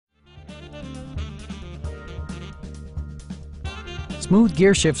Smooth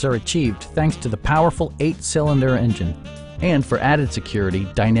gear shifts are achieved thanks to the powerful 8-cylinder engine. And for added security,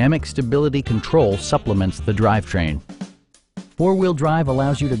 dynamic stability control supplements the drivetrain. Four-wheel drive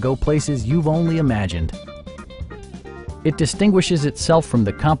allows you to go places you've only imagined. It distinguishes itself from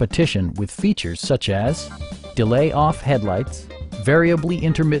the competition with features such as delay-off headlights, variably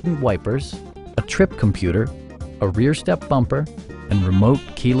intermittent wipers, a trip computer, a rear step bumper, and remote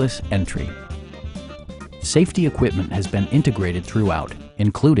keyless entry. Safety equipment has been integrated throughout,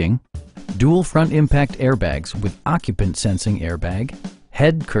 including dual front impact airbags with occupant sensing airbag,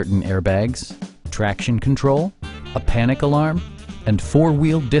 head curtain airbags, traction control, a panic alarm, and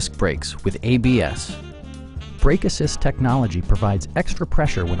four-wheel disc brakes with ABS. Brake Assist technology provides extra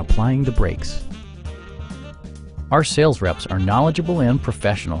pressure when applying the brakes. Our sales reps are knowledgeable and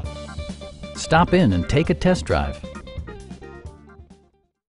professional. Stop in and take a test drive.